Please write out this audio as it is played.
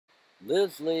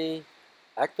Liz Lee,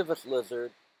 activist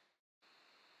lizard,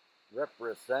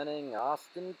 representing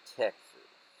Austin, Texas.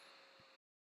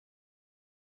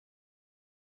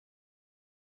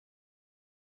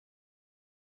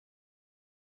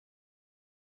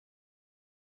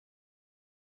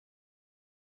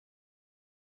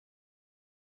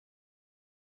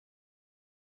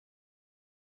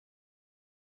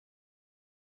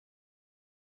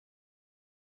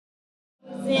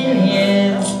 In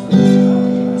his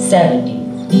 70s,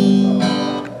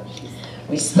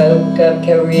 we spoke of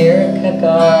career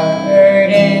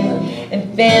garden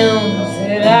and films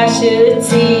that I should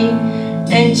see,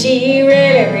 and she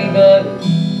read every book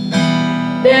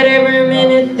that ever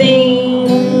meant a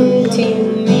thing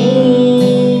to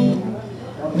me.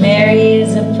 Mary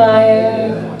is a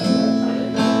fire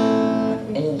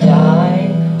and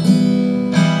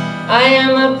I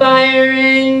am a fire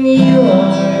and you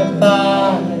are a fire.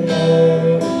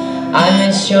 I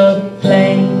miss your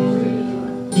flame.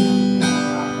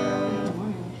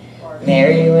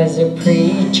 Mary was a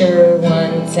preacher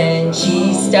once and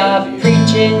she stopped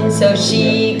preaching so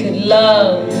she could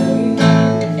love.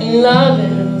 And love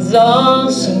is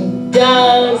all she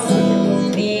does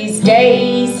these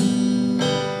days.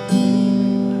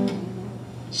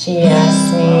 She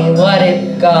asked me, what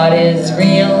if God is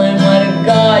real and what if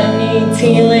God needs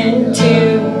healing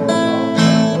too?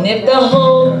 And if the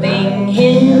whole thing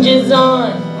hinges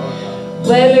on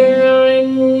whether or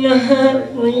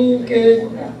not we could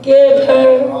give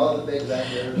her.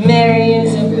 Mary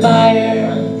is a fire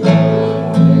and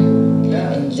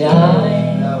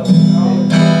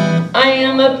I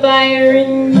am a fire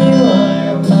and you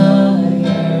are a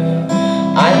fire.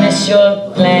 I miss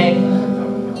your flame.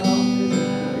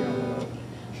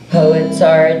 Poets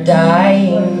are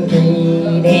dying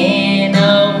breed in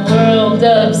a world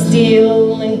of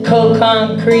steel and cold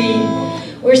concrete,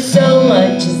 where so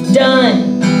much is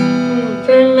done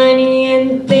for money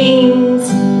and things.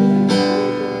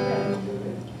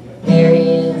 Mary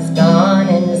is gone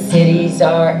and the cities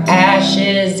are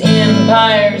ashes,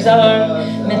 empires are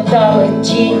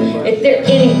mythology, if they're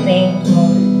anything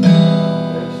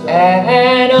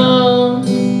at all.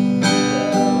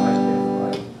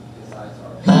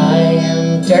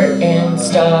 Dirt and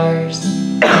stars.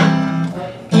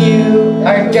 You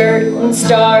are dirt and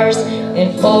stars,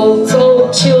 and old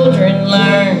children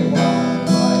learn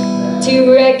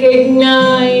to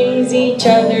recognize each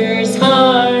other's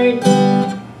heart.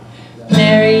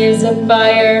 Mary is a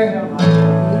fire.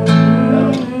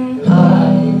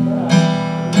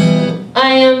 I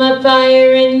am a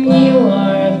fire and you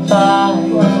are a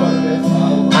fire.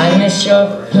 I miss your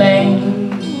flame.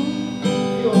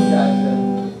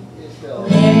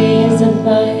 Mary is a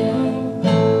fire.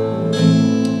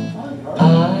 I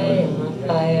am a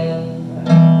fire.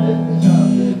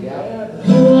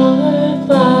 You are a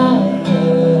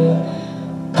fire.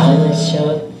 I miss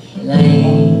your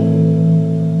flame.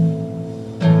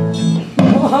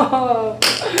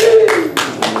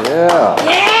 Yeah.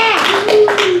 Yeah!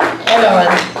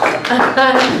 Everyone.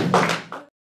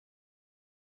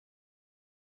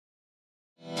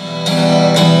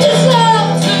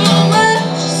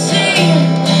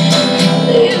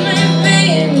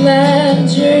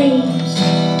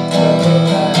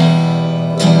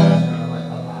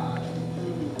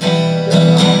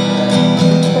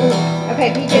 Okay,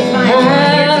 PJ's fine.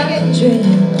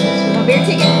 Beer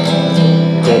ticket?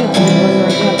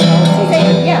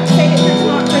 Yeah, save it for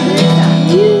tomorrow for the next time.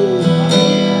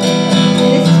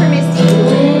 This is for Misty.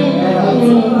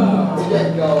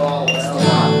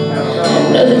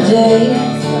 Another day,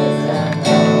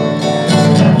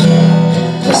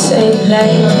 the same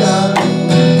place,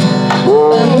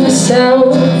 by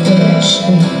myself in the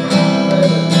street.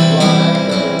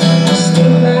 Just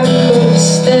think I could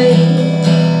stay.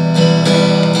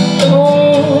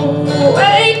 Don't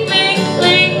wake me,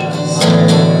 please.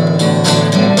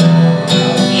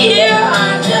 Here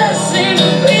I just seem to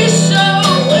be so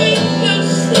weak, you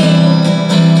see.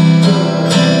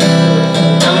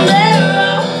 I'm better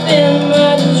off in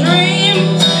my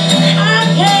dreams. I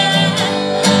can't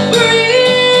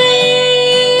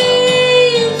breathe.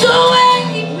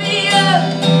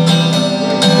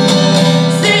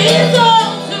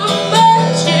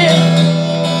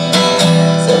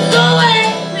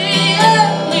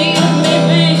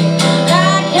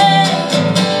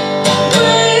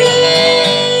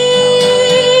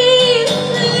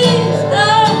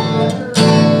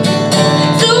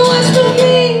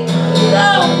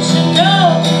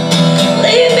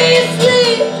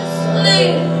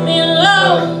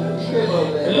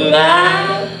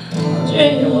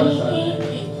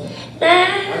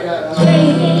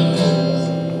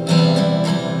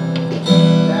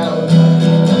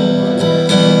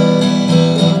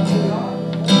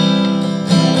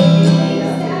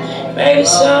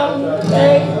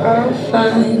 someday I'll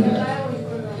find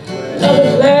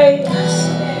another place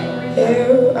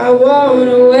where I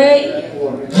wanna wait.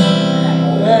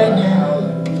 Right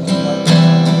now,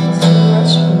 so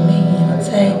much for me to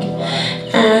take.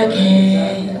 I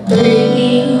can't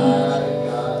breathe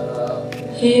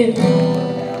here.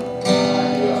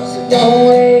 So don't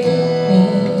wake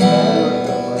me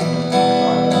up.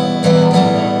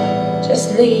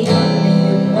 Just leave me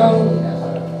alone.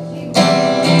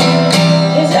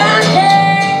 'Cause I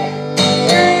can't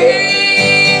breathe.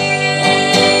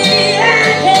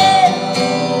 I can't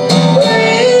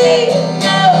breathe.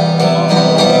 No,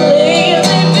 leave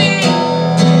me be.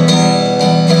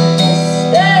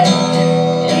 Stay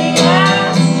in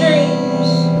my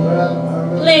dreams.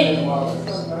 Please,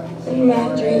 in my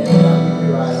dreams.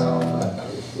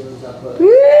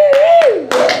 Woo!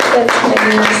 That's my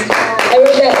news. I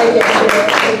wrote that like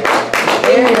yesterday.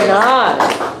 Very nice.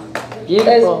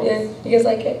 Beautiful. You guys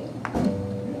like it?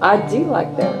 I do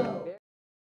like that.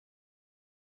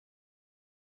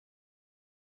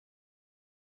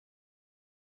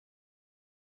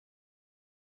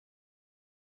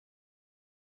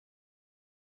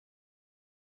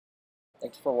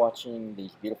 Thanks for watching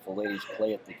these beautiful ladies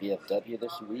play at the VFW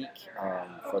this week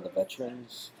for the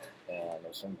veterans. And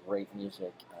there's some great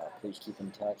music. Please keep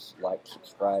in touch, like,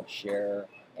 subscribe, share,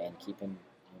 and keep in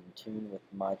tune with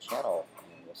my channel.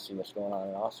 And we'll see what's going on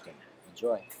in Austin.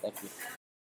 Enjoy. Thank you.